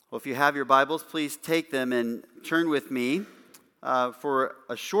Well, if you have your Bibles, please take them and turn with me for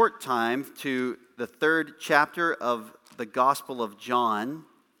a short time to the third chapter of the Gospel of John.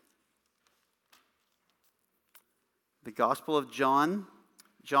 The Gospel of John,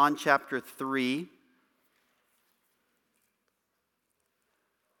 John chapter 3.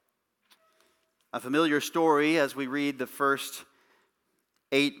 A familiar story as we read the first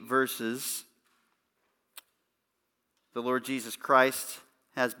 8 verses. The Lord Jesus Christ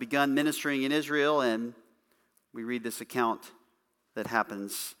has begun ministering in Israel, and we read this account that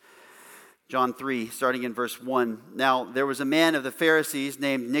happens. John 3, starting in verse 1. Now there was a man of the Pharisees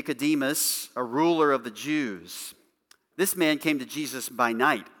named Nicodemus, a ruler of the Jews. This man came to Jesus by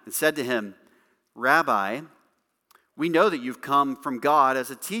night and said to him, "Rabbi, we know that you've come from God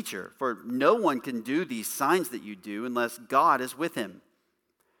as a teacher, for no one can do these signs that you do unless God is with him."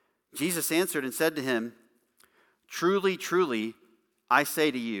 Jesus answered and said to him, "Truly, truly, I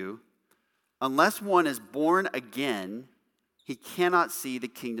say to you, unless one is born again, he cannot see the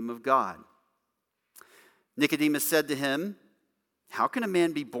kingdom of God." Nicodemus said to him, "How can a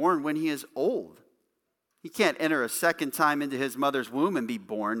man be born when he is old? He can't enter a second time into his mother's womb and be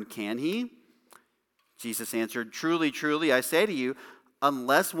born, can he?" Jesus answered, "Truly, truly, I say to you,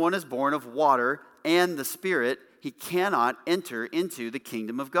 unless one is born of water and the Spirit, he cannot enter into the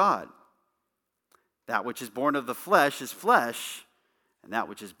kingdom of God. That which is born of the flesh is flesh, and that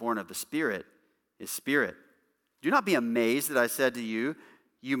which is born of the Spirit is spirit. Do not be amazed that I said to you,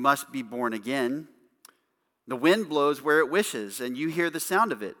 you must be born again. The wind blows where it wishes, and you hear the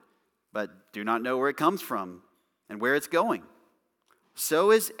sound of it, but do not know where it comes from and where it's going. So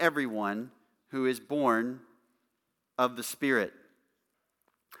is everyone who is born of the Spirit."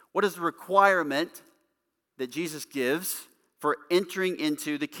 What is the requirement that Jesus gives for entering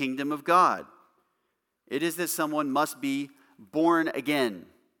into the kingdom of God? It is that someone must be born again,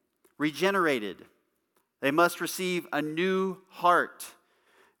 regenerated. They must receive a new heart.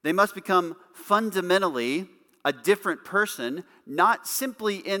 They must become fundamentally a different person, not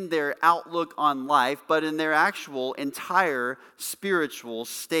simply in their outlook on life, but in their actual entire spiritual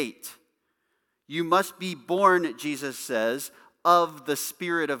state. You must be born, Jesus says, of the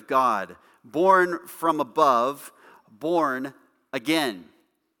Spirit of God, born from above, born again.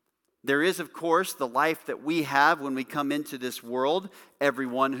 There is, of course, the life that we have when we come into this world.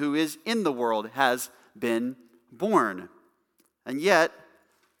 Everyone who is in the world has been born. And yet,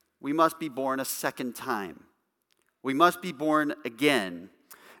 we must be born a second time. We must be born again.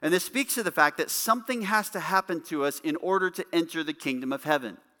 And this speaks to the fact that something has to happen to us in order to enter the kingdom of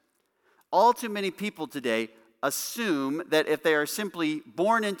heaven. All too many people today assume that if they are simply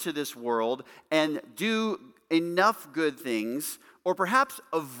born into this world and do enough good things, or perhaps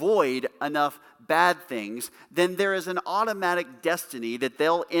avoid enough bad things, then there is an automatic destiny that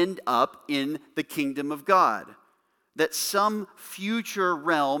they'll end up in the kingdom of God. That some future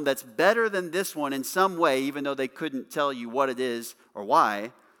realm that's better than this one in some way, even though they couldn't tell you what it is or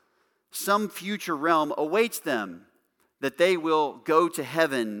why, some future realm awaits them, that they will go to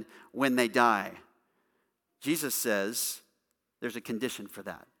heaven when they die. Jesus says there's a condition for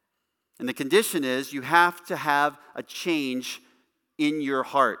that. And the condition is you have to have a change in your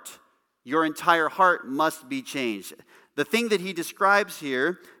heart. Your entire heart must be changed. The thing that he describes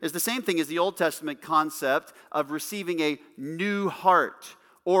here is the same thing as the Old Testament concept of receiving a new heart,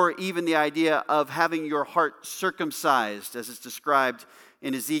 or even the idea of having your heart circumcised, as it's described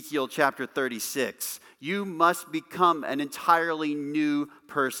in Ezekiel chapter 36. You must become an entirely new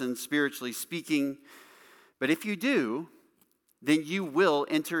person, spiritually speaking. But if you do, then you will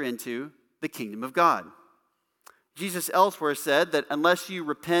enter into the kingdom of God. Jesus elsewhere said that unless you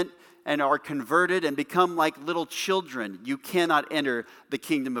repent and are converted and become like little children, you cannot enter the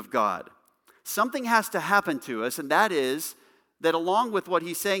kingdom of God. Something has to happen to us, and that is that along with what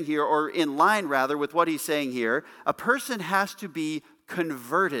he's saying here, or in line rather with what he's saying here, a person has to be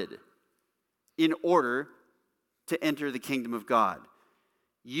converted in order to enter the kingdom of God.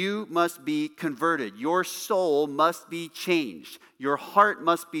 You must be converted. Your soul must be changed. Your heart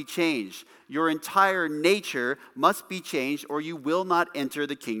must be changed. Your entire nature must be changed, or you will not enter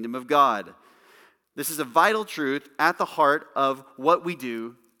the kingdom of God. This is a vital truth at the heart of what we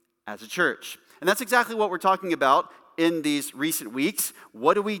do as a church. And that's exactly what we're talking about in these recent weeks.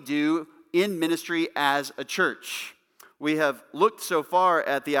 What do we do in ministry as a church? We have looked so far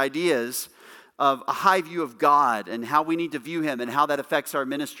at the ideas of a high view of God and how we need to view him and how that affects our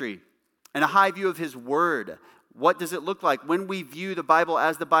ministry. And a high view of his word. What does it look like when we view the Bible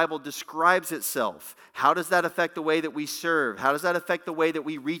as the Bible describes itself? How does that affect the way that we serve? How does that affect the way that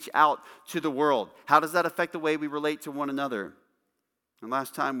we reach out to the world? How does that affect the way we relate to one another? And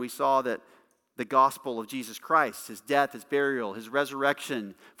last time we saw that the gospel of Jesus Christ, his death, his burial, his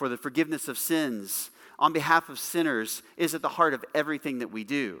resurrection for the forgiveness of sins on behalf of sinners is at the heart of everything that we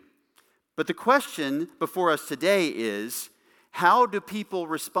do. But the question before us today is, how do people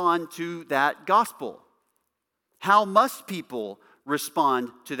respond to that gospel? How must people respond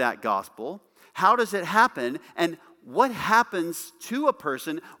to that gospel? How does it happen? And what happens to a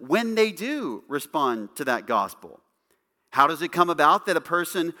person when they do respond to that gospel? How does it come about that a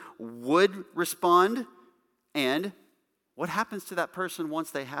person would respond? And what happens to that person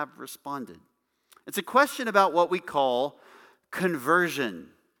once they have responded? It's a question about what we call conversion.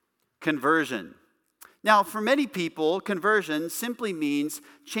 Conversion. Now, for many people, conversion simply means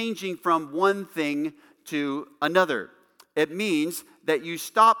changing from one thing to another. It means that you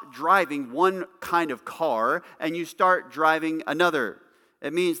stop driving one kind of car and you start driving another.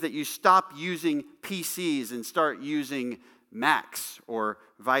 It means that you stop using PCs and start using Macs or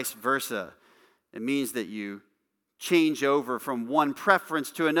vice versa. It means that you change over from one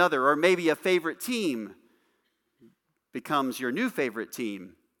preference to another, or maybe a favorite team becomes your new favorite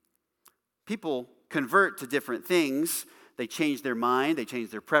team. People convert to different things. They change their mind, they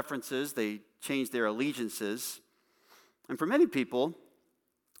change their preferences, they change their allegiances. And for many people,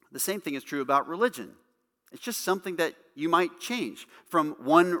 the same thing is true about religion. It's just something that you might change from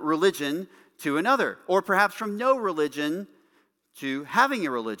one religion to another, or perhaps from no religion to having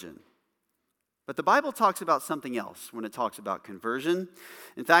a religion. But the Bible talks about something else when it talks about conversion.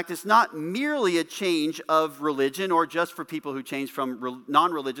 In fact, it's not merely a change of religion or just for people who change from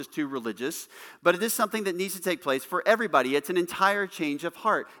non-religious to religious, but it is something that needs to take place for everybody. It's an entire change of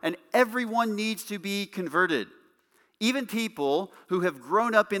heart, and everyone needs to be converted. Even people who have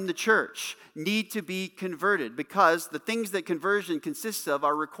grown up in the church need to be converted because the things that conversion consists of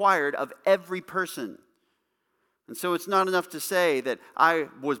are required of every person. And so it's not enough to say that I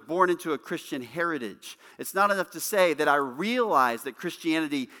was born into a Christian heritage. It's not enough to say that I realize that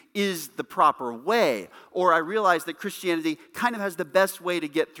Christianity is the proper way, or I realize that Christianity kind of has the best way to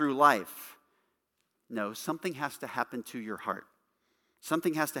get through life. No, something has to happen to your heart.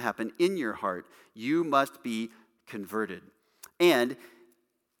 Something has to happen in your heart. You must be converted. And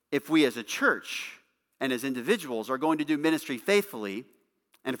if we as a church and as individuals are going to do ministry faithfully,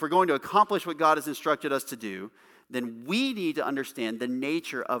 and if we're going to accomplish what God has instructed us to do, then we need to understand the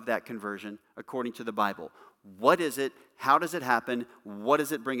nature of that conversion according to the Bible. What is it? How does it happen? What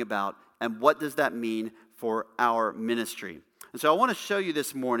does it bring about? And what does that mean for our ministry? And so I want to show you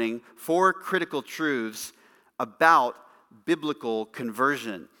this morning 4 critical truths about biblical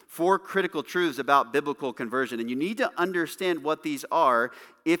conversion. 4 critical truths about biblical conversion. And you need to understand what these are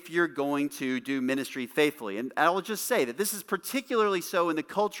if you're going to do ministry faithfully. And I will just say that this is particularly so in the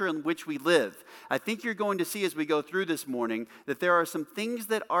culture in which we live. I think you're going to see as we go through this morning that there are some things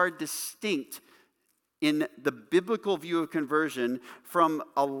that are distinct in the biblical view of conversion from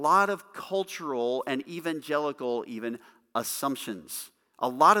a lot of cultural and evangelical even assumptions. A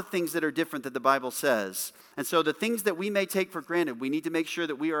lot of things that are different that the Bible says. And so the things that we may take for granted, we need to make sure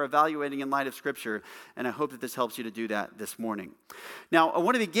that we are evaluating in light of Scripture. And I hope that this helps you to do that this morning. Now, I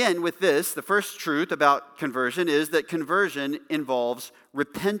want to begin with this. The first truth about conversion is that conversion involves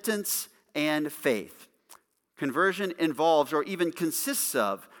repentance and faith. Conversion involves, or even consists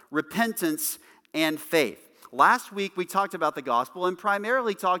of, repentance and faith. Last week, we talked about the gospel and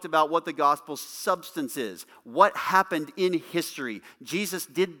primarily talked about what the gospel's substance is, what happened in history. Jesus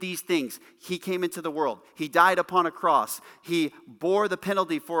did these things. He came into the world. He died upon a cross. He bore the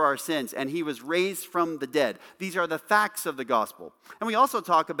penalty for our sins, and he was raised from the dead. These are the facts of the gospel. And we also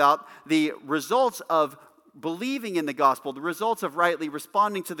talk about the results of believing in the gospel, the results of rightly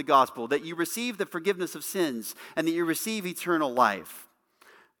responding to the gospel, that you receive the forgiveness of sins and that you receive eternal life.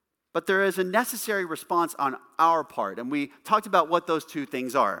 But there is a necessary response on our part, and we talked about what those 2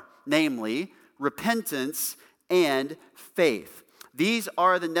 things are, namely repentance and faith. These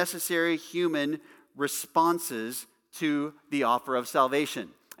are the necessary human responses to the offer of salvation.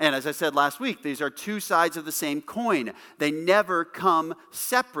 And as I said last week, these are 2 sides of the same coin. They never come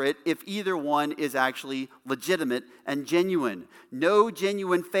separate if either one is actually legitimate and genuine. No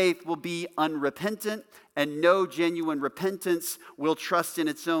genuine faith will be unrepentant, and no genuine repentance will trust in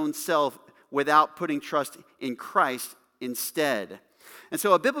its own self without putting trust in Christ instead. And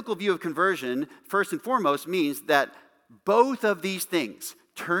so a biblical view of conversion, first and foremost, means that both of these things,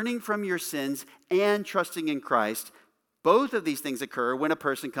 turning from your sins and trusting in Christ, both of these things occur when a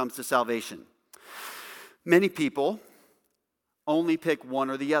person comes to salvation. Many people only pick one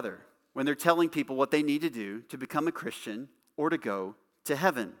or the other when they're telling people what they need to do to become a Christian or to go to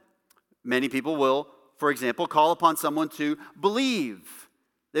heaven. Many people will for example, call upon someone to believe.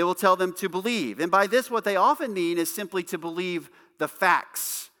 They will tell them to believe. And by this, what they often mean is simply to believe the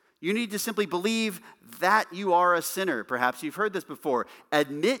facts. You need to simply believe that you are a sinner. Perhaps you've heard this before.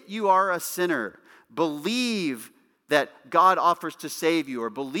 Admit you are a sinner. Believe that God offers to save you,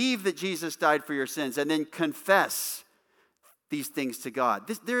 or believe that Jesus died for your sins, and then confess these things to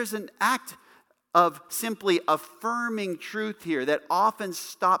God. There is an act of simply affirming truth here that often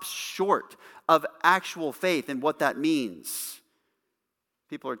stops short of actual faith and what that means.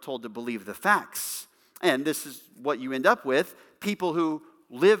 People are told to believe the facts. And this is what you end up with. People who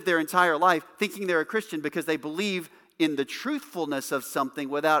live their entire life thinking they're a Christian because they believe in the truthfulness of something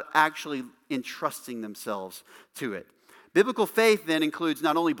without actually entrusting themselves to it. Biblical faith then includes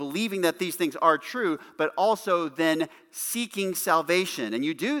not only believing that these things are true, but also then seeking salvation. And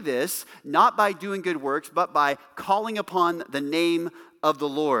you do this not by doing good works, but by calling upon the name of the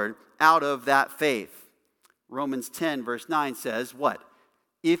Lord out of that faith. Romans 10 verse 9 says what?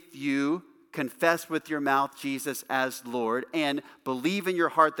 If you confess with your mouth Jesus as Lord and believe in your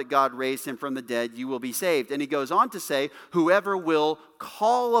heart that God raised him from the dead, you will be saved. And he goes on to say, whoever will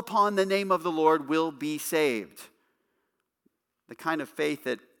call upon the name of the Lord will be saved. The kind of faith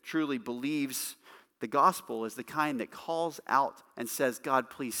that truly believes the gospel is the kind that calls out and says, God,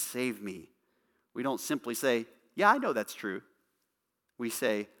 please save me. We don't simply say, yeah, I know that's true. We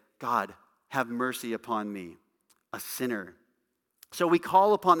say, God, have mercy upon me, a sinner. So we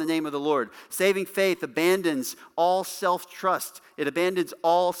call upon the name of the Lord. Saving faith abandons all self-trust. It abandons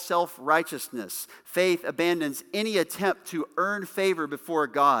all self-righteousness. Faith abandons any attempt to earn favor before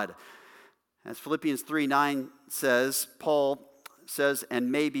God. As Philippians 3:9 says, Paul says,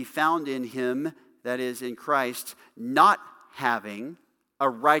 and may be found in him, that is in Christ, not having a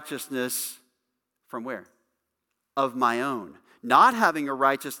righteousness from where? Of my own. Not having a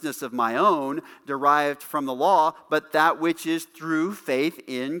righteousness of my own derived from the law, but that which is through faith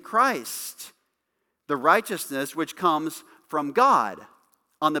in Christ. The righteousness which comes from God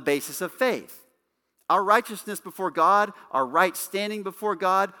on the basis of faith. Our righteousness before God, our right standing before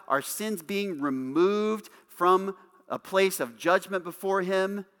God, our sins being removed from a place of judgment before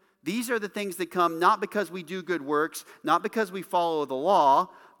him. These are the things that come not because we do good works, not because we follow the law,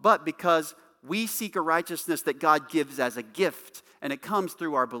 but because we seek a righteousness that God gives as a gift, and it comes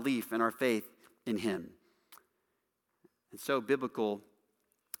through our belief and our faith in him. And so biblical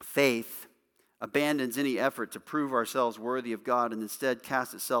faith abandons any effort to prove ourselves worthy of God and instead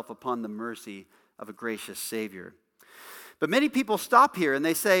casts itself upon the mercy of a gracious Savior. But many people stop here and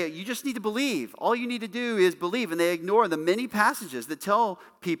they say, you just need to believe. All you need to do is believe. And they ignore the many passages that tell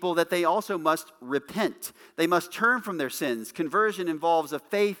people that they also must repent. They must turn from their sins. Conversion involves a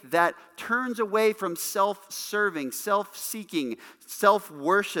faith that turns away from self-serving, self-seeking,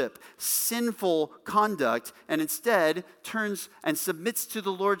 self-worship, sinful conduct, and instead turns and submits to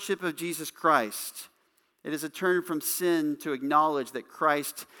the lordship of Jesus Christ. It is a turn from sin to acknowledge that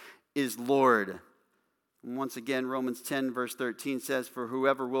Christ is Lord. And once again, Romans 10 verse 13 says, for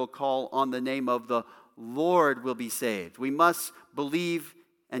whoever will call on the name of the Lord will be saved. We must believe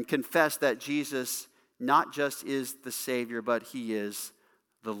and confess that Jesus not just is the Savior, but he is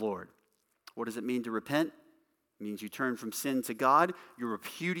the Lord. What does it mean to repent? It means you turn from sin to God. You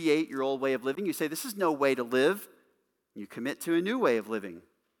repudiate your old way of living. You say, this is no way to live. You commit to a new way of living.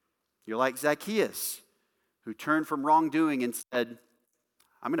 You're like Zacchaeus, who turned from wrongdoing and said,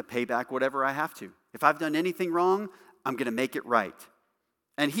 I'm going to pay back whatever I have to. If I've done anything wrong, I'm going to make it right.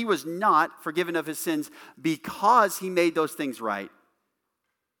 And he was not forgiven of his sins because he made those things right.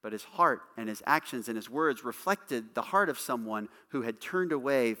 But his heart and his actions and his words reflected the heart of someone who had turned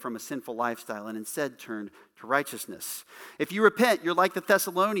away from a sinful lifestyle and instead turned to righteousness. If you repent, you're like the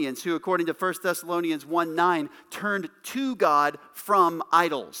Thessalonians who, according to 1 Thessalonians 1:9, turned to God from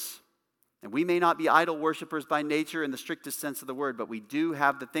idols. And we may not be idol worshipers by nature in the strictest sense of the word, but we do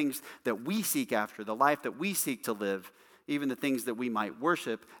have the things that we seek after, the life that we seek to live, even the things that we might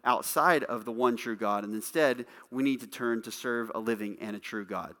worship outside of the one true God. And instead, we need to turn to serve a living and a true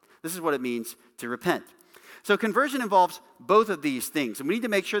God. This is what it means to repent. So conversion involves both of these things. And we need to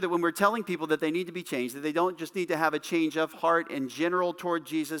make sure that when we're telling people that they need to be changed, that they don't just need to have a change of heart in general toward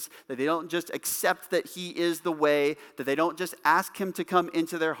Jesus, that they don't just accept that he is the way, that they don't just ask him to come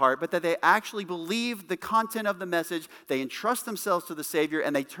into their heart, but that they actually believe the content of the message, they entrust themselves to the Savior,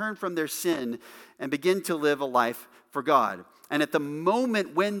 and they turn from their sin and begin to live a life for God. And at the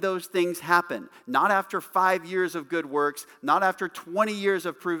moment when those things happen, not after 5 years of good works, not after 20 years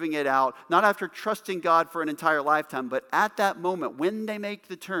of proving it out, not after trusting God for an entire lifetime, but at that moment when they make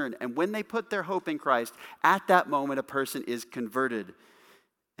the turn and when they put their hope in Christ, at that moment a person is converted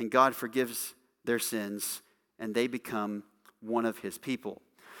and God forgives their sins, and they become one of his people.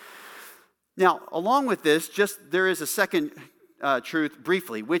 Now, along with this, there is a second truth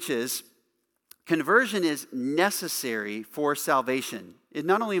briefly, which is conversion is necessary for salvation. It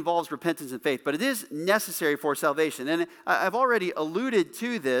not only involves repentance and faith, but it is necessary for salvation. And I've already alluded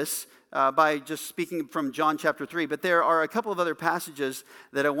to this by just speaking from John chapter 3, but there are a couple of other passages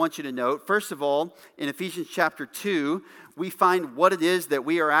that I want you to note. First of all, in Ephesians chapter 2, we find what it is that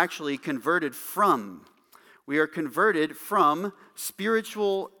we are actually converted from. We are converted from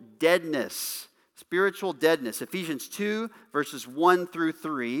spiritual deadness. Spiritual deadness. Ephesians 2, verses 1 through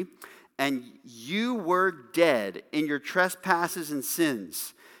 3. And you were dead in your trespasses and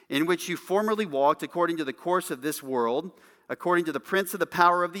sins, in which you formerly walked according to the course of this world, according to the prince of the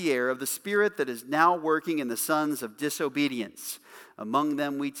power of the air, of the spirit that is now working in the sons of disobedience. Among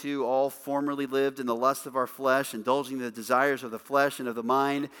them we too all formerly lived in the lust of our flesh, indulging the desires of the flesh and of the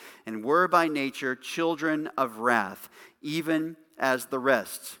mind, and were by nature children of wrath, even as the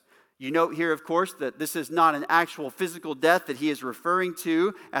rest. You note here, of course, that this is not an actual physical death that he is referring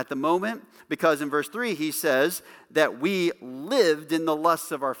to at the moment, because in verse 3 he says that we lived in the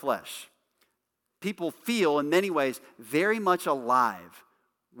lusts of our flesh. People feel in many ways very much alive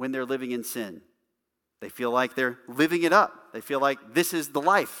when they're living in sin. They feel like they're living it up. They feel like this is the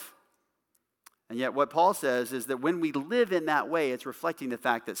life. And yet what Paul says is that when we live in that way, it's reflecting the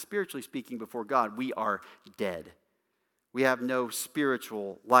fact that spiritually speaking before God, we are dead. We have no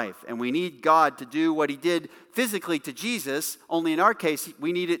spiritual life. And we need God to do what he did physically to Jesus, only in our case,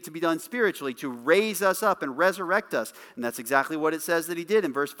 we need it to be done spiritually, to raise us up and resurrect us. And that's exactly what it says that he did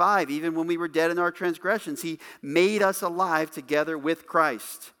in verse 5. Even when we were dead in our transgressions, he made us alive together with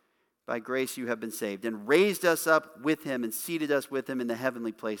Christ. By grace you have been saved, and raised us up with him and seated us with him in the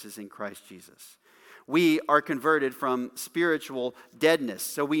heavenly places in Christ Jesus. We are converted from spiritual deadness.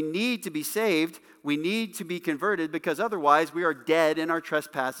 So we need to be saved. We need to be converted, because otherwise we are dead in our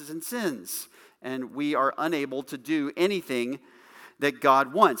trespasses and sins. And we are unable to do anything that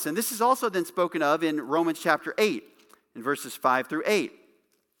God wants. And this is also then spoken of in Romans chapter 8, in verses 5 through 8.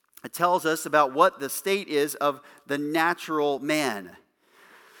 It tells us about what the state is of the natural man.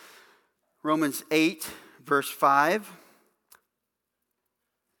 Romans 8, verse 5.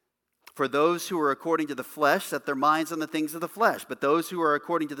 For those who are according to the flesh set their minds on the things of the flesh, but those who are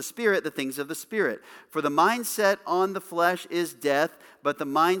according to the Spirit, the things of the Spirit. For the mindset on the flesh is death, but the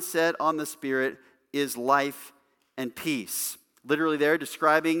mindset on the Spirit is life and peace. Literally there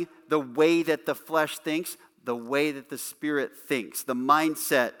describing the way that the flesh thinks, the way that the Spirit thinks. The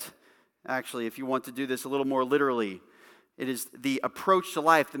mindset, actually, if you want to do this a little more literally, it is the approach to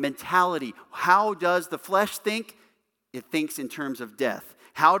life, the mentality. How does the flesh think? It thinks in terms of death.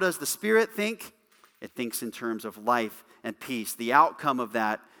 How does the Spirit think? It thinks in terms of life and peace. The outcome of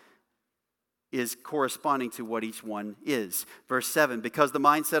that is corresponding to what each one is. Verse 7, because the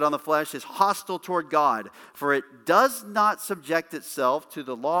mindset on the flesh is hostile toward God, for it does not subject itself to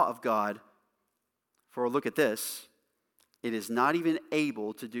the law of God. For look at this, it is not even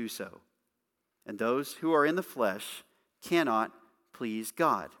able to do so. And those who are in the flesh cannot please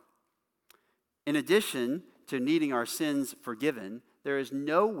God. In addition to needing our sins forgiven, there is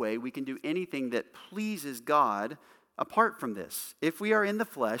no way we can do anything that pleases God apart from this. If we are in the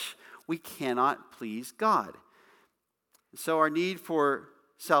flesh, we cannot please God. So our need for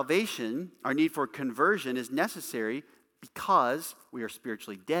salvation, our need for conversion is necessary because we are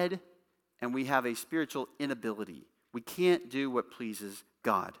spiritually dead and we have a spiritual inability. We can't do what pleases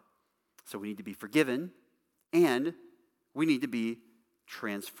God. So we need to be forgiven and we need to be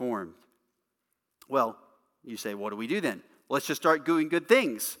transformed. Well, you say, what do we do then? Let's just start doing good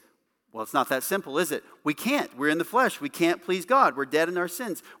things. Well, it's not that simple, is it? We can't. We're in the flesh. We can't please God. We're dead in our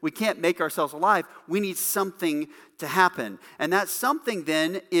sins. We can't make ourselves alive. We need something to happen. And that something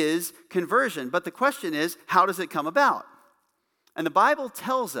then is conversion. But the question is, how does it come about? And the Bible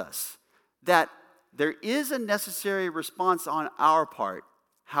tells us that there is a necessary response on our part.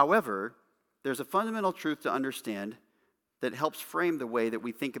 However, there's a fundamental truth to understand that helps frame the way that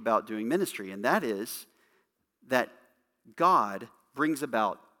we think about doing ministry. And that is that God brings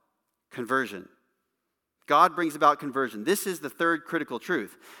about conversion. God brings about conversion. This is the third critical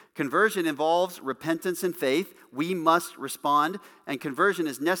truth. Conversion involves repentance and faith. We must respond, and conversion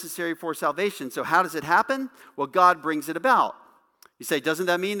is necessary for salvation. So how does it happen? Well, God brings it about. You say, doesn't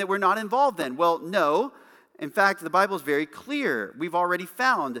that mean that we're not involved then? Well, no. In fact, the Bible is very clear. We've already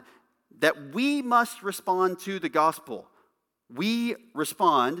found that we must respond to the gospel. We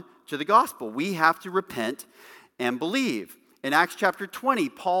respond to the gospel. We have to repent and believe. In Acts chapter 20,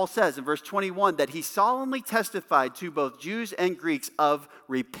 Paul says in verse 21 that he solemnly testified to both Jews and Greeks of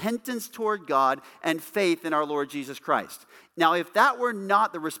repentance toward God and faith in our Lord Jesus Christ. Now, if that were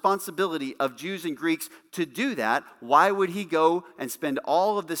not the responsibility of Jews and Greeks to do that, why would he go and spend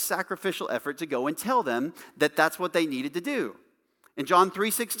all of this sacrificial effort to go and tell them that that's what they needed to do? In John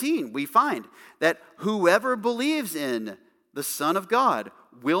 3:16, we find that whoever believes in the Son of God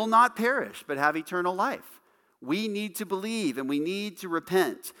will not perish but have eternal life. We need to believe and we need to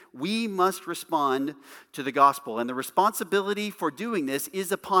repent. We must respond to the gospel. And the responsibility for doing this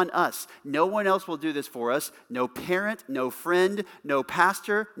is upon us. No one else will do this for us. No parent, no friend, no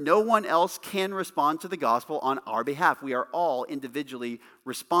pastor, no one else can respond to the gospel on our behalf. We are all individually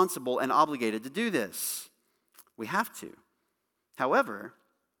responsible and obligated to do this. We have to. However,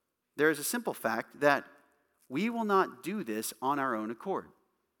 there is a simple fact that we will not do this on our own accord.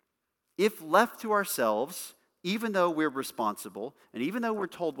 If left to ourselves, even though we're responsible and even though we're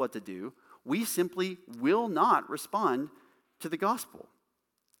told what to do, we simply will not respond to the gospel,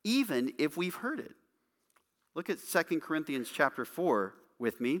 even if we've heard it. Look at 2 Corinthians chapter 4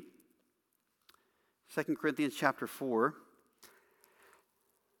 with me. 2 Corinthians chapter 4.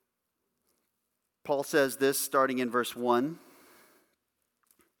 Paul says this starting in verse 1.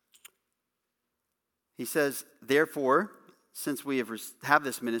 He says, therefore, since we have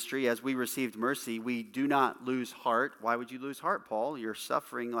this ministry, as we received mercy, we do not lose heart. Why would you lose heart, Paul? You're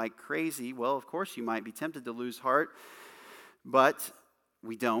suffering like crazy. Well, of course you might be tempted to lose heart, but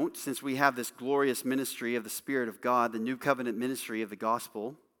we don't. Since we have this glorious ministry of the Spirit of God, the new covenant ministry of the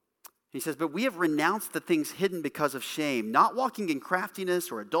gospel. He says, but we have renounced the things hidden because of shame, not walking in craftiness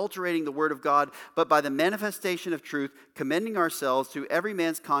or adulterating the word of God, but by the manifestation of truth, commending ourselves to every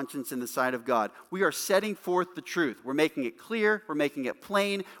man's conscience in the sight of God. We are setting forth the truth. We're making it clear. We're making it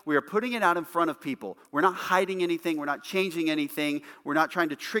plain. We are putting it out in front of people. We're not hiding anything. We're not changing anything. We're not trying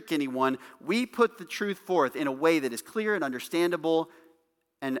to trick anyone. We put the truth forth in a way that is clear and understandable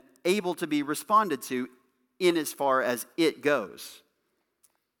and able to be responded to in as far as it goes.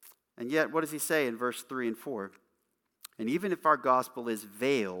 And yet, what does he say in verse 3 and 4? And even if our gospel is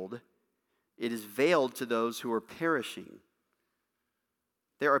veiled, it is veiled to those who are perishing.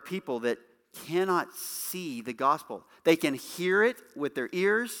 There are people that cannot see the gospel. They can hear it with their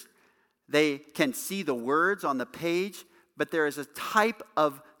ears. They can see the words on the page, but there is a type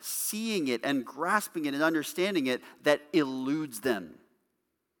of seeing it and grasping it and understanding it that eludes them.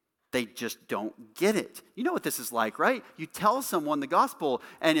 They just don't get it. You know what this is like, right? You tell someone the gospel,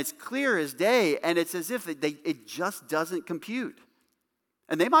 and it's clear as day, and it's as if it just doesn't compute.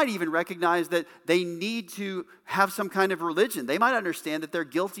 And they might even recognize that they need to have some kind of religion. They might understand that they're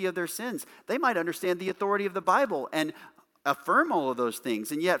guilty of their sins. They might understand the authority of the Bible and affirm all of those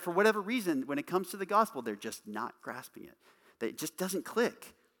things. And yet, for whatever reason, when it comes to the gospel, they're just not grasping it. It just doesn't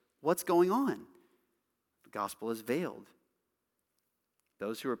click. What's going on? The gospel is veiled.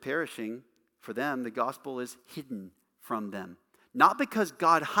 Those who are perishing, for them, the gospel is hidden from them. Not because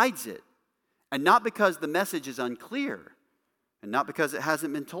God hides it, and not because the message is unclear, and not because it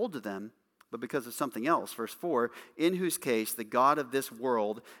hasn't been told to them, but because of something else. Verse 4, in whose case the God of this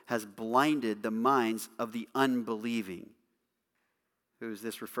world has blinded the minds of the unbelieving. Who is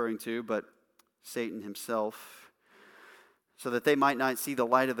this referring to but Satan himself? So that they might not see the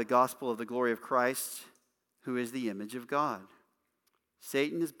light of the gospel of the glory of Christ, who is the image of God.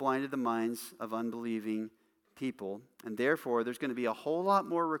 Satan has blinded the minds of unbelieving people, and therefore there's going to be a whole lot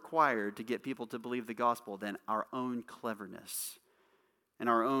more required to get people to believe the gospel than our own cleverness and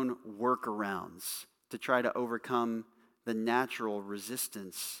our own workarounds to try to overcome the natural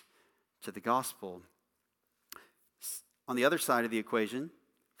resistance to the gospel. On the other side of the equation,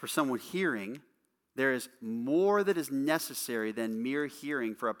 for someone hearing, there is more that is necessary than mere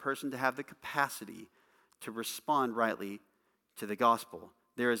hearing for a person to have the capacity to respond rightly to the gospel.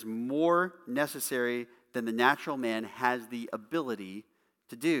 There is more necessary than the natural man has the ability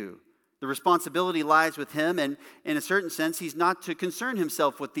to do. The responsibility lies with him, and in a certain sense, he's not to concern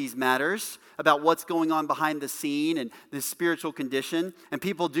himself with these matters about what's going on behind the scene and this spiritual condition. And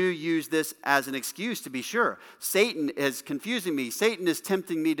people do use this as an excuse, to be sure. Satan is confusing me. Satan is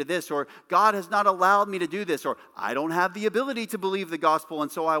tempting me to this, or God has not allowed me to do this, or I don't have the ability to believe the gospel,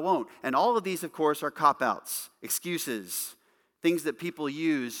 and so I won't. And all of these, of course, are cop-outs, excuses, things that people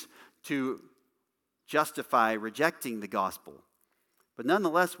use to justify rejecting the gospel. But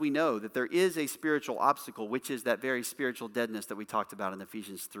nonetheless, we know that there is a spiritual obstacle, which is that very spiritual deadness that we talked about in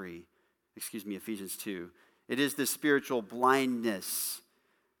Ephesians 2. It is this spiritual blindness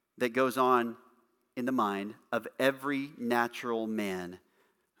that goes on in the mind of every natural man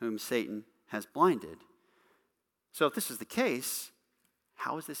whom Satan has blinded. So if this is the case,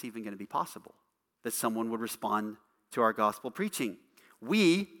 how is this even going to be possible that someone would respond to our gospel preaching?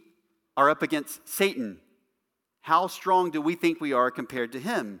 We are up against Satan. How strong do we think we are compared to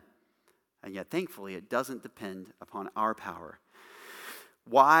him? And yet, thankfully, it doesn't depend upon our power.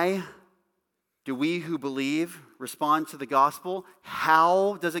 Why do we who believe respond to the gospel?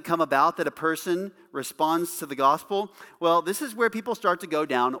 How does it come about that a person responds to the gospel? Well, this is where people start to go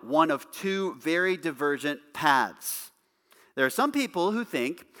down one of two very divergent paths. There are some people who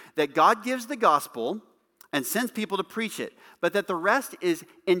think that God gives the gospel and sends people to preach it, but that the rest is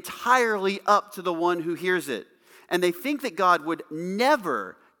entirely up to the one who hears it. And they think that God would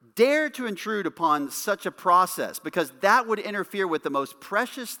never dare to intrude upon such a process because that would interfere with the most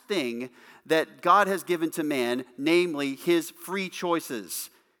precious thing that God has given to man, namely his free choices,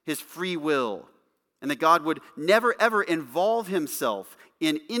 his free will. And that God would never ever involve himself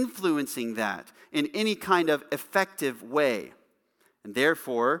in influencing that in any kind of effective way. And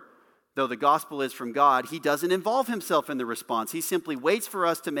therefore, though the gospel is from God, he doesn't involve himself in the response. He simply waits for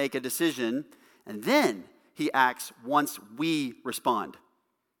us to make a decision, and then he acts once we respond.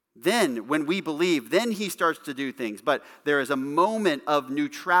 Then, when we believe, then he starts to do things. But there is a moment of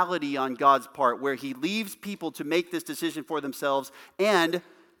neutrality on God's part where he leaves people to make this decision for themselves and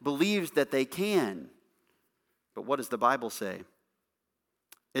believes that they can. But what does the Bible say?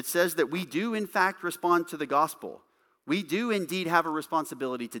 It says that we do, in fact, respond to the gospel. We do indeed have a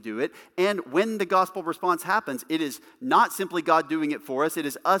responsibility to do it. And when the gospel response happens, it is not simply God doing it for us, it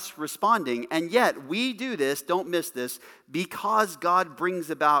is us responding. And yet we do this, don't miss this, because God brings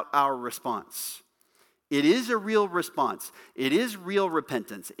about our response. It is a real response. It is real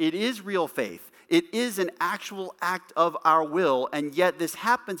repentance. It is real faith. It is an actual act of our will. And yet this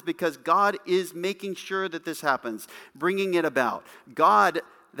happens because God is making sure that this happens, bringing it about. God,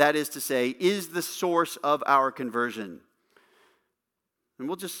 that is to say, is the source of our conversion. And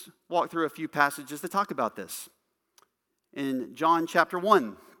we'll just walk through a few passages to talk about this. In John chapter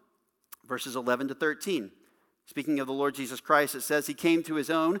 1, verses 11 to 13, speaking of the Lord Jesus Christ, it says, he came to his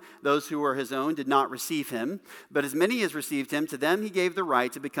own. Those who were his own did not receive him. But as many as received him, to them he gave the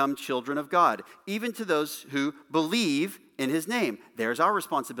right to become children of God, even to those who believe in his name. There's our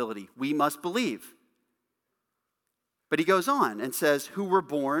responsibility. We must believe. But he goes on and says, who were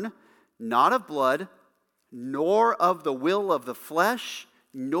born not of blood, nor of the will of the flesh,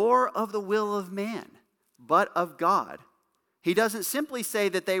 nor of the will of man, but of God. He doesn't simply say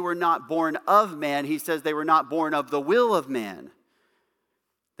that they were not born of man. He says they were not born of the will of man.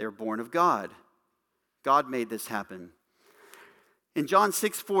 They were born of God. God made this happen. In John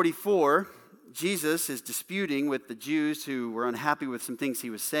 6:44, Jesus is disputing with the Jews who were unhappy with some things he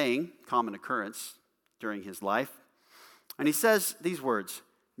was saying, common occurrence during his life. And he says these words,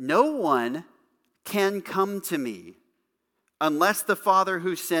 no one can come to me unless the Father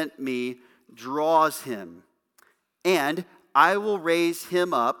who sent me draws him, and I will raise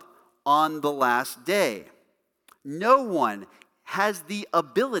him up on the last day. No one has the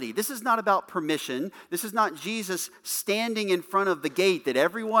ability. This is not about permission. This is not Jesus standing in front of the gate that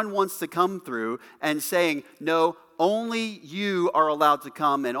everyone wants to come through and saying, no, only you are allowed to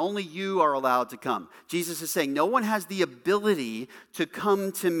come and only you are allowed to come. Jesus is saying, no one has the ability to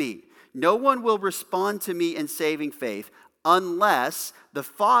come to me. No one will respond to me in saving faith unless the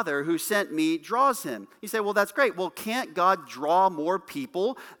Father who sent me draws him. You say, well, that's great. Well, can't God draw more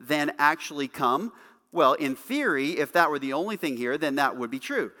people than actually come? Well, in theory, if that were the only thing here, then that would be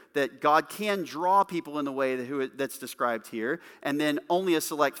true. That God can draw people in the way that's described here, and then only a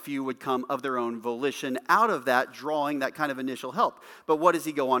select few would come of their own volition out of that drawing, that kind of initial help. But what does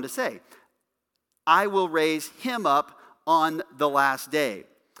he go on to say? I will raise him up on the last day.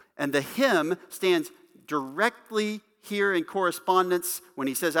 And the him stands directly here in correspondence when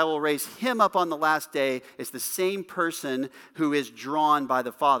he says, I will raise him up on the last day. It's the same person who is drawn by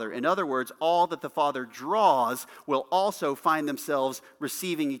the Father. In other words, all that the Father draws will also find themselves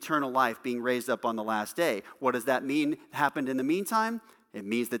receiving eternal life, being raised up on the last day. What does that mean happened in the meantime? It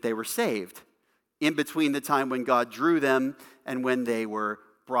means that they were saved in between the time when God drew them and when they were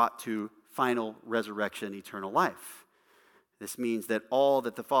brought to final resurrection, eternal life. This means that all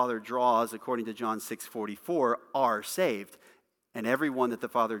that the Father draws, according to John 6:44, are saved. And everyone that the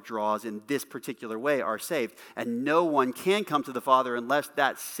Father draws in this particular way are saved. And no one can come to the Father unless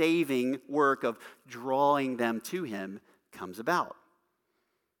that saving work of drawing them to him comes about.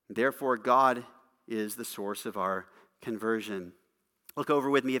 Therefore, God is the source of our conversion. Look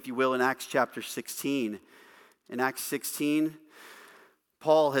over with me, if you will, in Acts chapter 16. In Acts 16,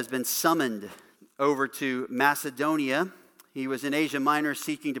 Paul has been summoned over to Macedonia. He was in Asia Minor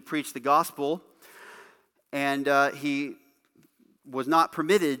seeking to preach the gospel. and he was not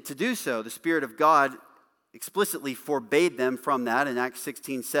permitted to do so. The Spirit of God explicitly forbade them from that in Acts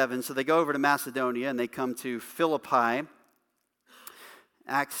 16:7. So they go over to Macedonia and they come to Philippi,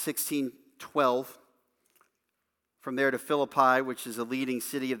 Acts 16:12. From there to Philippi, which is a leading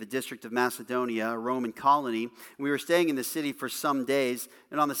city of the district of Macedonia, a Roman colony. We were staying in the city for some days,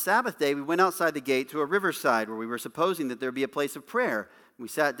 and on the Sabbath day, we went outside the gate to a riverside where we were supposing that there would be a place of prayer. We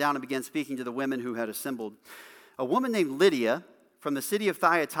sat down and began speaking to the women who had assembled. A woman named Lydia, from the city of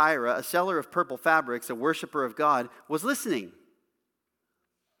Thyatira, a seller of purple fabrics, a worshiper of God, was listening.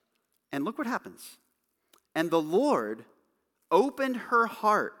 And look what happens. And the Lord opened her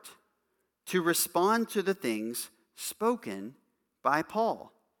heart to respond to the things spoken by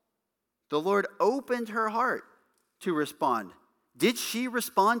Paul. The Lord opened her heart to respond. Did she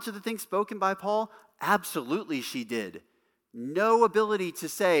respond to the things spoken by Paul? Absolutely she did. No ability to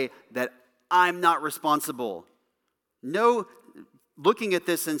say that I'm not responsible. No looking at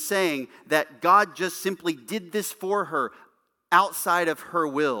this and saying that God just simply did this for her outside of her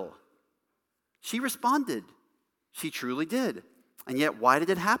will. She responded. She truly did. And yet, why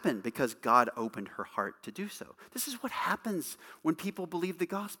did it happen? Because God opened her heart to do so. This is what happens when people believe the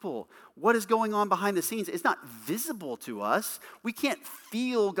gospel. What is going on behind the scenes is not visible to us. We can't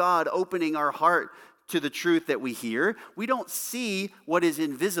feel God opening our heart to the truth that we hear. We don't see what is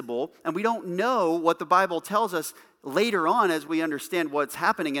invisible, and we don't know what the Bible tells us later on as we understand what's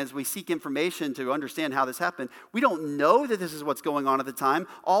happening, as we seek information to understand how this happened. We don't know that this is what's going on at the time.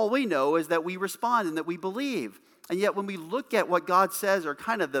 All we know is that we respond and that we believe. And yet when we look at what God says or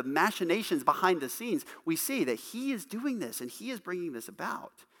kind of the machinations behind the scenes, we see that He is doing this and He is bringing this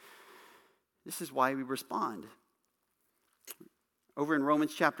about. This is why we respond. Over in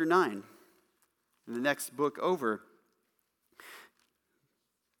Romans chapter 9, in the next book over,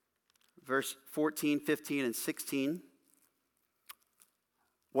 verse 14, 15, and 16.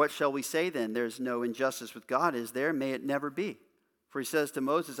 What shall we say then? There's no injustice with God, is there? May it never be. For he says to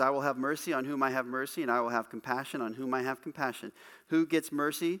Moses, I will have mercy on whom I have mercy, and I will have compassion on whom I have compassion. Who gets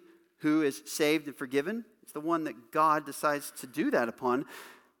mercy? Who is saved and forgiven? It's the one that God decides to do that upon.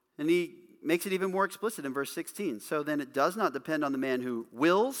 And he makes it even more explicit in verse 16. So then it does not depend on the man who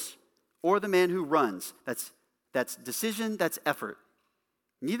wills or the man who runs. That's decision, that's effort.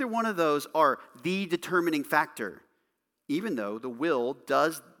 Neither one of those are the determining factor, even though the will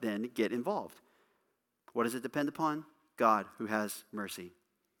does then get involved. What does it depend upon? God, who has mercy.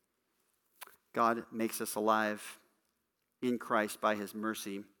 God makes us alive in Christ by His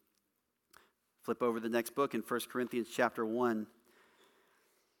mercy. Flip over the next book in 1 Corinthians chapter 1.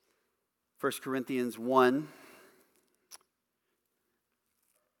 1 Corinthians 1.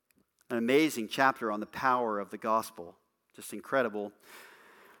 An amazing chapter on the power of the gospel. Just incredible.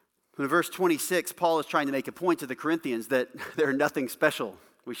 In verse 26, Paul is trying to make a point to the Corinthians that they're nothing special.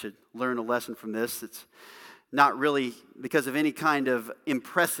 We should learn a lesson from this. It's not really because of any kind of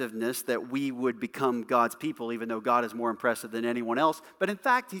impressiveness that we would become God's people, even though God is more impressive than anyone else. But in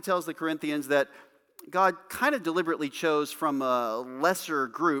fact, he tells the Corinthians that God kind of deliberately chose from a lesser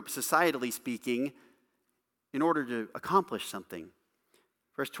group, societally speaking, in order to accomplish something.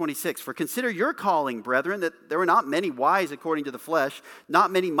 Verse 26, for consider your calling, brethren, that there were not many wise according to the flesh,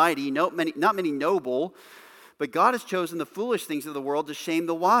 not many mighty, not many noble, but God has chosen the foolish things of the world to shame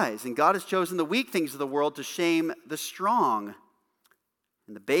the wise, and God has chosen the weak things of the world to shame the strong,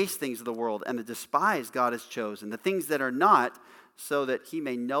 and the base things of the world and the despised God has chosen, the things that are not, so that He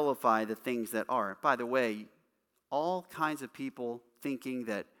may nullify the things that are. By the way, all kinds of people thinking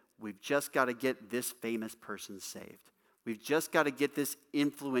that we've just got to get this famous person saved. We've just got to get this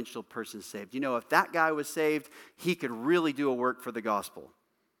influential person saved. You know, if that guy was saved, he could really do a work for the gospel.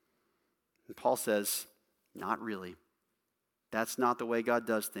 And Paul says, not really. That's not the way God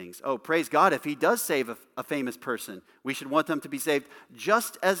does things. Oh, praise God, if He does save a famous person, we should want them to be saved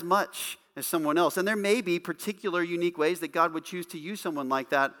just as much as someone else. And there may be particular unique ways that God would choose to use someone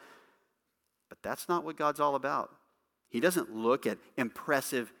like that, but that's not what God's all about. He doesn't look at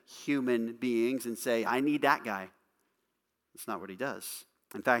impressive human beings and say, I need that guy. That's not what He does.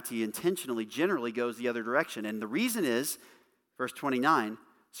 In fact, He intentionally, generally goes the other direction. And the reason is, verse 29,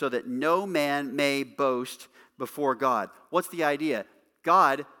 so that no man may boast before God. What's the idea?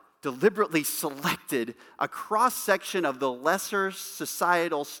 God deliberately selected a cross-section of the lesser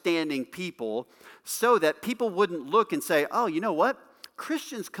societal standing people so that people wouldn't look and say, oh, you know what?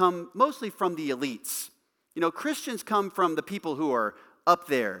 Christians come mostly from the elites. You know, Christians come from the people who are up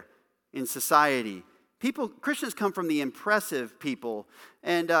there in society. Christians come from the impressive people,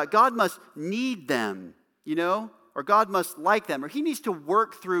 and God must need them, you know? or God must like them, or he needs to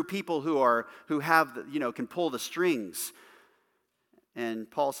work through people who have, can pull the strings. And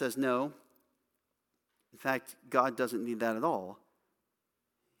Paul says, no. In fact, God doesn't need that at all.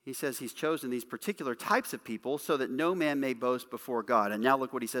 He says he's chosen these particular types of people so that no man may boast before God. And now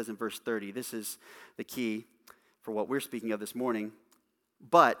look what he says in verse 30. This is the key for what we're speaking of this morning.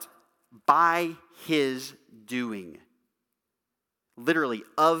 But by his doing, literally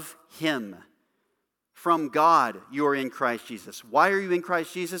of him, from God, you are in Christ Jesus. Why are you in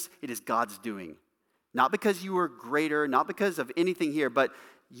Christ Jesus? It is God's doing. Not because you are greater, not because of anything here, but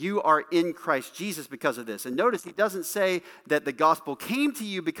you are in Christ Jesus because of this. And notice he doesn't say that the gospel came to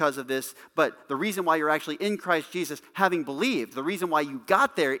you because of this, but the reason why you're actually in Christ Jesus, having believed, the reason why you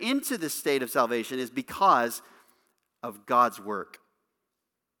got there into this state of salvation is because of God's work.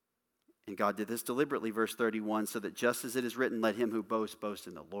 And God did this deliberately, verse 31, so that just as it is written, let him who boasts, boast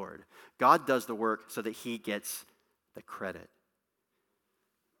in the Lord. God does the work so that he gets the credit.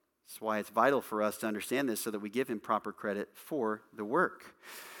 That's why it's vital for us to understand this so that we give him proper credit for the work.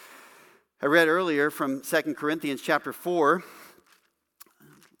 I read earlier from 2 Corinthians chapter 4.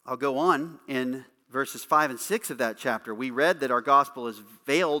 I'll go on in verses 5 and 6 of that chapter. We read that our gospel is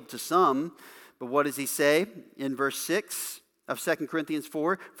veiled to some, but what does he say in verse 6 of 2 Corinthians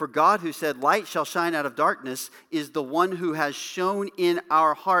 4? For God, who said, light shall shine out of darkness, is the one who has shown in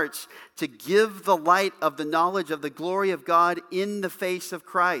our hearts to give the light of the knowledge of the glory of God in the face of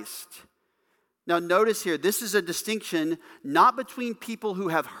Christ. Now notice here, this is a distinction not between people who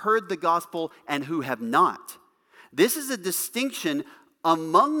have heard the gospel and who have not. This is a distinction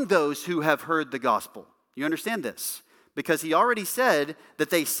among those who have heard the gospel. You understand this? Because he already said that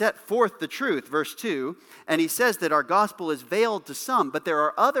they set forth the truth, verse 2, and he says that our gospel is veiled to some, but there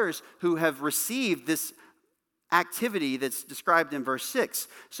are others who have received this activity that's described in verse 6.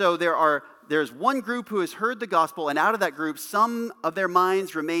 So there's one group who has heard the gospel, and out of that group, some of their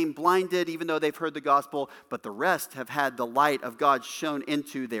minds remain blinded even though they've heard the gospel, but the rest have had the light of God shone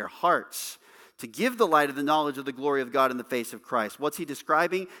into their hearts to give the light of the knowledge of the glory of God in the face of Christ. What's he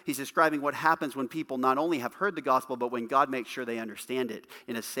describing? He's describing what happens when people not only have heard the gospel, but when God makes sure they understand it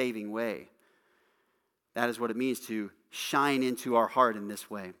in a saving way. That is what it means to shine into our heart in this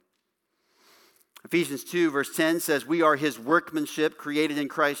way. Ephesians 2 verse 10 says, we are his workmanship created in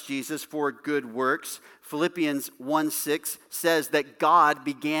Christ Jesus for good works. Philippians 1:6 says that God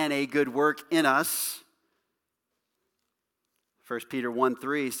began a good work in us. 1 Peter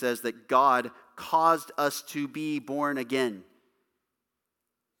 1:3 says that God caused us to be born again.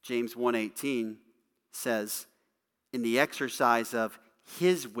 James 1:18 says, in the exercise of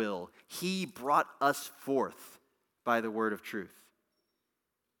his will, he brought us forth by the word of truth.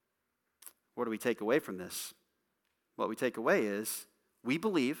 What do we take away from this? What we take away is we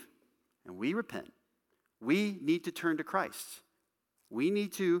believe and we repent. We need to turn to Christ. We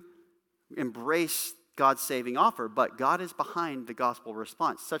need to embrace God's saving offer, but God is behind the gospel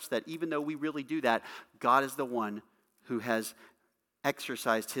response, such that even though we really do that, God is the one who has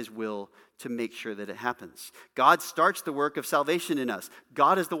exercised his will to make sure that it happens. God starts the work of salvation in us.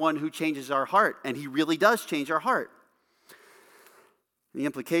 God is the one who changes our heart, and he really does change our heart. The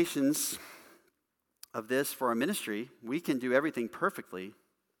implications of this for our ministry, we can do everything perfectly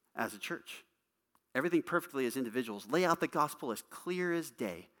as a church. Everything perfectly as individuals. Lay out the gospel as clear as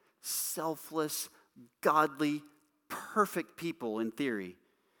day. Selfless, godly, perfect people in theory.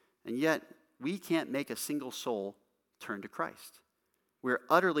 And yet, we can't make a single soul turn to Christ. We're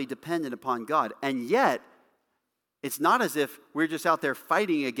utterly dependent upon God. And yet, it's not as if we're just out there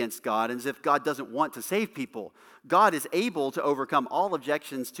fighting against God and as if God doesn't want to save people. God is able to overcome all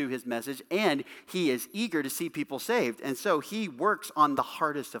objections to his message, and he is eager to see people saved. And so he works on the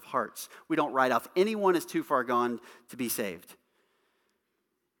hardest of hearts. We don't write off anyone as too far gone to be saved.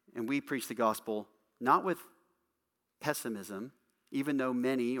 And we preach the gospel not with pessimism, even though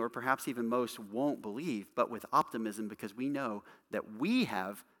many, or perhaps even most, won't believe, but with optimism, because we know that we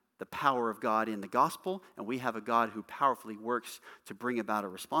have the power of God in the gospel, and we have a God who powerfully works to bring about a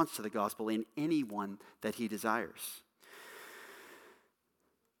response to the gospel in anyone that he desires.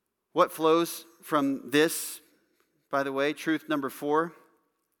 What flows from this, by the way, truth number 4,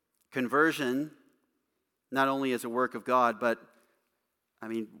 conversion not only is a work of God, but,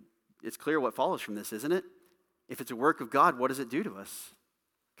 it's clear what follows from this, isn't it? If it's a work of God, what does it do to us?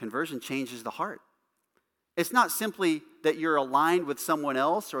 Conversion changes the heart. It's not simply that you're aligned with someone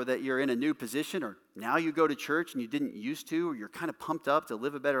else or that you're in a new position or now you go to church and you didn't used to, or you're kind of pumped up to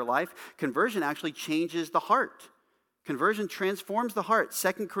live a better life. Conversion actually changes the heart. Conversion transforms the heart.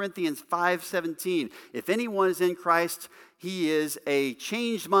 2 Corinthians 5:17. If anyone is in Christ, he is a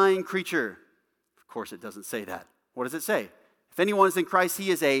changed mind creature. Of course, it doesn't say that. What does it say? If anyone is in Christ,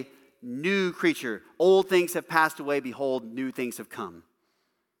 he is a new creature. Old things have passed away. Behold, new things have come.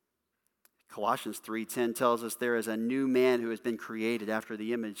 Colossians 3:10 tells us there is a new man who has been created after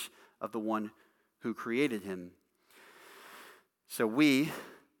the image of the one who created him. So we,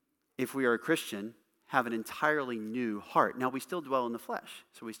 if we are a Christian, have an entirely new heart. Now, we still dwell in the flesh,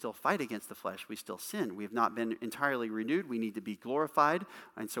 so we still fight against the flesh. We still sin. We have not been entirely renewed. We need to be glorified,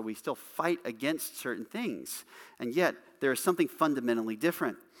 and so we still fight against certain things. And yet, there is something fundamentally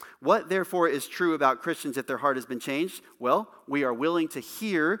different. What, therefore, is true about Christians if their heart has been changed? Well, we are willing to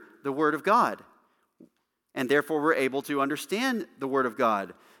hear the Word of God, and therefore we're able to understand the Word of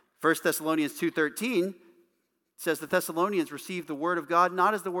God. 1 Thessalonians 2:13 says the Thessalonians received the word of God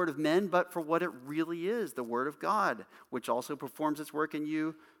not as the word of men, but for what it really is, the word of God, which also performs its work in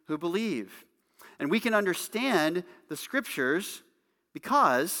you who believe. And we can understand the scriptures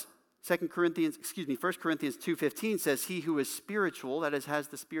because 1 Corinthians 2:15 says, he who is spiritual, that is, has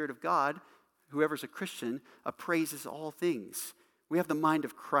the Spirit of God, whoever's a Christian, appraises all things. We have the mind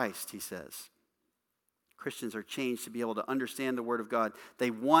of Christ, he says. Christians are changed to be able to understand the Word of God.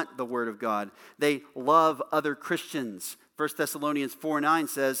 They want the Word of God. They love other Christians. 1 Thessalonians 4:9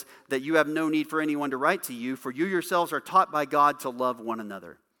 says that you have no need for anyone to write to you, for you yourselves are taught by God to love one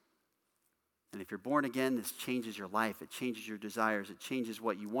another. And if you're born again, this changes your life. It changes your desires. It changes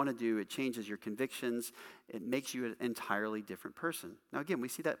what you want to do. It changes your convictions. It makes you an entirely different person. Now again, we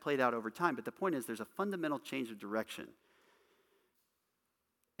see that played out over time, but the point is there's a fundamental change of direction.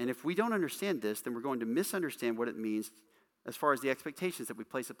 And if we don't understand this, then we're going to misunderstand what it means as far as the expectations that we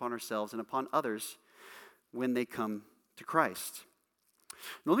place upon ourselves and upon others when they come to Christ.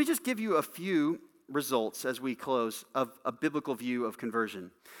 Now, let me just give you a few results as we close of a biblical view of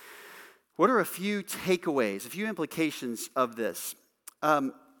conversion. What are a few takeaways, a few implications of this?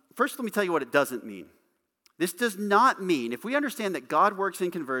 First, let me tell you what it doesn't mean. This does not mean, if we understand that God works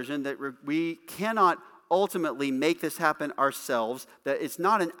in conversion, that we cannot ultimately make this happen ourselves, that it's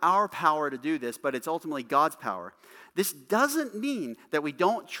not in our power to do this, but it's ultimately God's power. This doesn't mean that we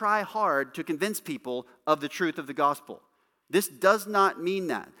don't try hard to convince people of the truth of the gospel. This does not mean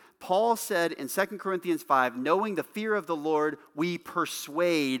that. Paul said in 2 Corinthians 5, knowing the fear of the Lord, we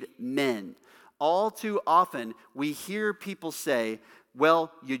persuade men. All too often, we hear people say,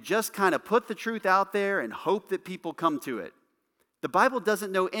 well, you just kind of put the truth out there and hope that people come to it. The Bible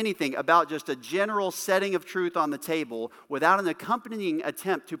doesn't know anything about just a general setting of truth on the table without an accompanying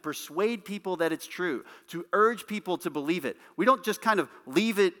attempt to persuade people that it's true, to urge people to believe it. We don't just kind of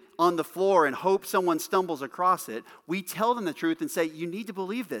leave it on the floor and hope someone stumbles across it. We tell them the truth and say, you need to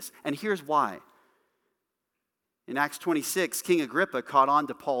believe this, and here's why. In Acts 26, King Agrippa caught on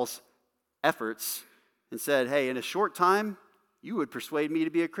to Paul's efforts and said, hey, in a short time, you would persuade me to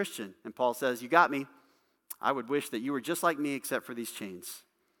be a Christian. And Paul says, you got me. I would wish that you were just like me except for these chains.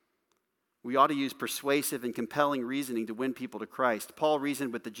 We ought to use persuasive and compelling reasoning to win people to Christ. Paul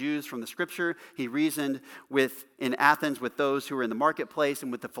reasoned with the Jews from the Scripture. He reasoned in Athens with those who were in the marketplace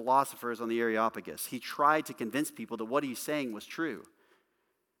and with the philosophers on the Areopagus. He tried to convince people that what he's saying was true.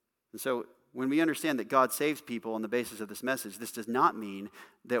 And so when we understand that God saves people on the basis of this message, this does not mean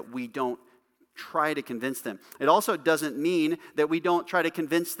that we don't try to convince them. It also doesn't mean that we don't try to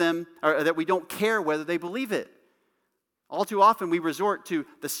convince them or that we don't care whether they believe it. All too often we resort to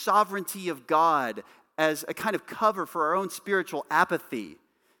the sovereignty of God as a kind of cover for our own spiritual apathy.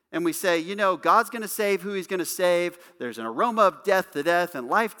 And we say, God's going to save who he's going to save. There's an aroma of death to death and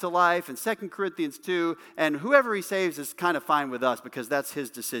life to life in 2 Corinthians 2. And whoever he saves is kind of fine with us because that's his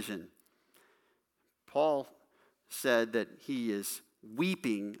decision. Paul said that he is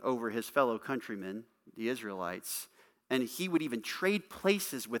weeping over his fellow countrymen, the Israelites, and he would even trade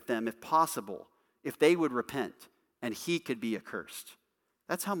places with them if possible, if they would repent, and he could be accursed.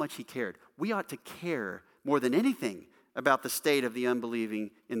 That's how much he cared. We ought to care more than anything about the state of the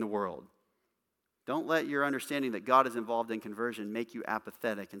unbelieving in the world. Don't let your understanding that God is involved in conversion make you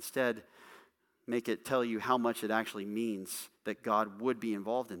apathetic. Instead, make it tell you how much it actually means that God would be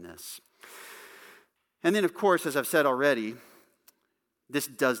involved in this. And then, of course, as I've said already, this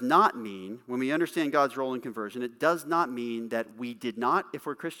does not mean, when we understand God's role in conversion, it does not mean that we did not, if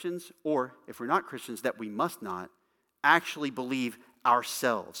we're Christians, or if we're not Christians, that we must not actually believe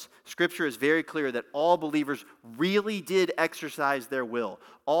ourselves. Scripture is very clear that all believers really did exercise their will.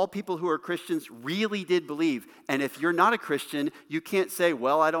 All people who are Christians really did believe. And if you're not a Christian, you can't say,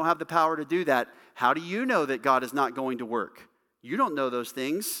 well, I don't have the power to do that. How do you know that God is not going to work? You don't know those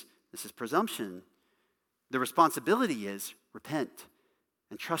things. This is presumption. The responsibility is repent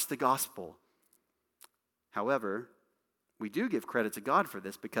and trust the gospel. However, we do give credit to God for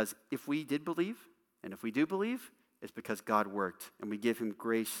this because if we did believe, and if we do believe, is because God worked, and we give him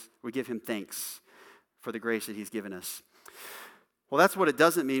grace, we give him thanks for the grace that he's given us. Well, that's what it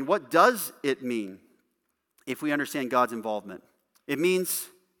doesn't mean. What does it mean if we understand God's involvement? It means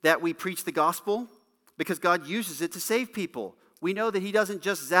that we preach the gospel because God uses it to save people. We know that he doesn't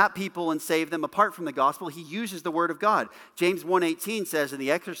just zap people and save them apart from the gospel. He uses the word of God. James 1:18 says, in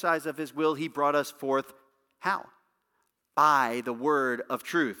the exercise of his will, he brought us forth how? By the word of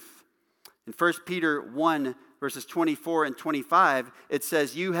truth. In 1 Peter 1, verses 24 and 25, it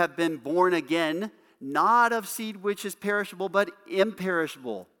says, you have been born again, not of seed which is perishable, but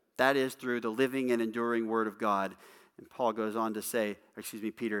imperishable. That is through the living and enduring word of God. And Paul goes on to say,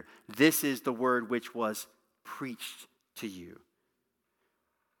 Peter, this is the word which was preached to you.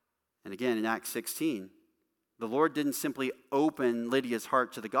 And again, in Acts 16, the Lord didn't simply open Lydia's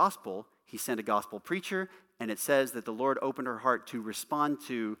heart to the gospel. He sent a gospel preacher, and it says that the Lord opened her heart to respond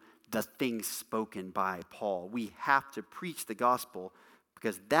to the things spoken by Paul. We have to preach the gospel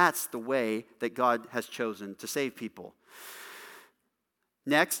because that's the way that God has chosen to save people.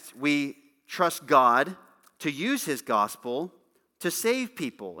 Next, we trust God to use his gospel to save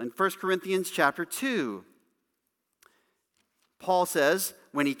people. In 1 Corinthians chapter 2, Paul says,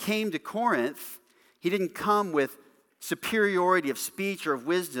 when he came to Corinth, he didn't come with superiority of speech or of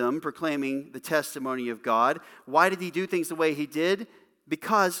wisdom, proclaiming the testimony of God. Why did he do things the way he did?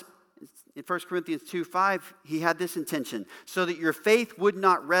 Because in 1 Corinthians 2:5, he had this intention, so that your faith would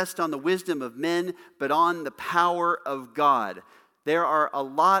not rest on the wisdom of men, but on the power of God. There are a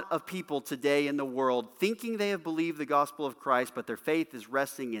lot of people today in the world thinking they have believed the gospel of Christ, but their faith is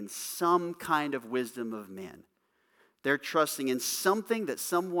resting in some kind of wisdom of man. They're trusting in something that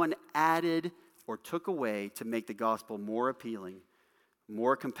someone added or took away to make the gospel more appealing,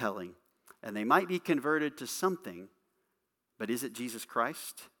 more compelling. And they might be converted to something, but is it Jesus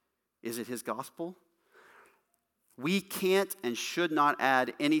Christ? Is it his gospel? We can't and should not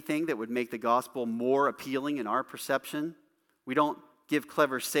add anything that would make the gospel more appealing in our perception. We don't give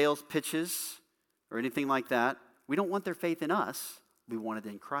clever sales pitches or anything like that. We don't want their faith in us. We want it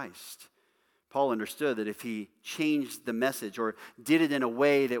in Christ. Paul understood that if he changed the message or did it in a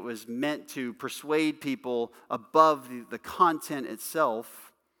way that was meant to persuade people above the content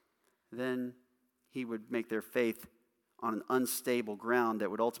itself, then he would make their faith on an unstable ground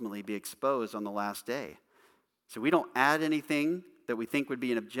that would ultimately be exposed on the last day. So we don't add anything that we think would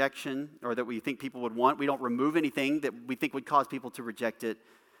be an objection or that we think people would want. We don't remove anything that we think would cause people to reject it.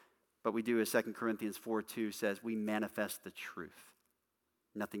 But we do, as 2 Corinthians 4:2 says, we manifest the truth.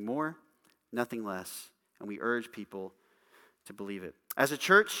 Nothing more, nothing less. And we urge people to believe it. As a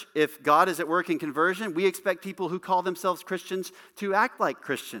church, if God is at work in conversion, we expect people who call themselves Christians to act like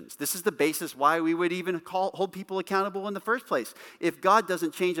Christians. This is the basis why we would even hold people accountable in the first place. If God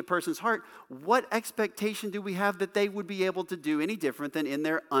doesn't change a person's heart, what expectation do we have that they would be able to do any different than in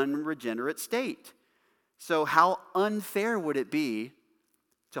their unregenerate state? So how unfair would it be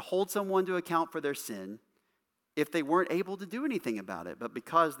to hold someone to account for their sin if they weren't able to do anything about it? But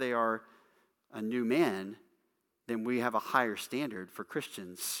because they are a new man, then we have a higher standard for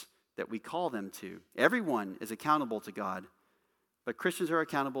Christians that we call them to. Everyone is accountable to God, but Christians are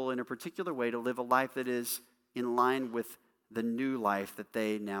accountable in a particular way to live a life that is in line with the new life that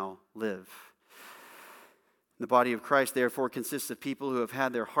they now live. The body of Christ, therefore, consists of people who have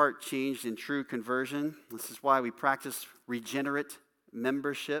had their heart changed in true conversion. This is why we practice regenerate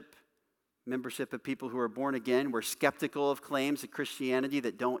membership of people who are born again. We're skeptical of claims of Christianity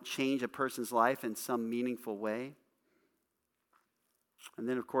that don't change a person's life in some meaningful way. And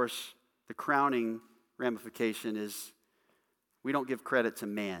then, of course, the crowning ramification is we don't give credit to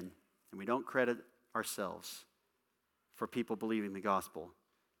man, and we don't credit ourselves for people believing the gospel.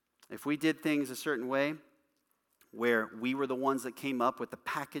 If we did things a certain way, where we were the ones that came up with the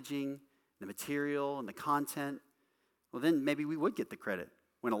packaging, the material, and the content, well, then maybe we would get the credit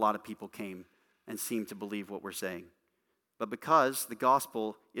when a lot of people came and seemed to believe what we're saying. But because the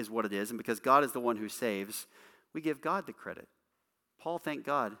gospel is what it is, and because God is the one who saves, we give God the credit. Paul thanked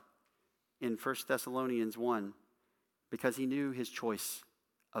God in 1 Thessalonians 1 because he knew his choice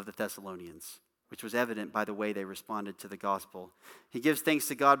of the Thessalonians, which was evident by the way they responded to the gospel. He gives thanks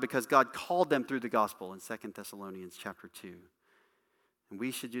to God because God called them through the gospel in 2 Thessalonians chapter 2. And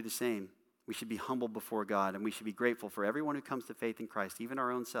we should do the same. We should be humble before God, and we should be grateful for everyone who comes to faith in Christ, even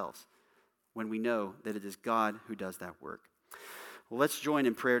our own selves, when we know that it is God who does that work. Well, let's join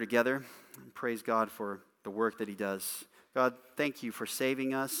in prayer together and praise God for the work that he does. God, thank you for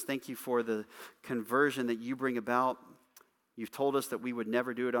saving us. Thank you for the conversion that you bring about. You've told us that we would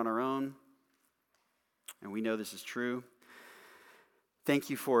never do it on our own, and we know this is true. Thank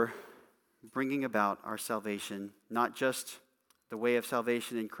you for bringing about our salvation, not just the way of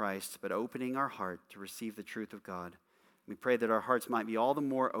salvation in Christ, but opening our heart to receive the truth of God. We pray that our hearts might be all the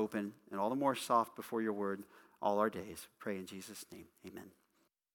more open and all the more soft before your word all our days. We pray in Jesus' name, amen.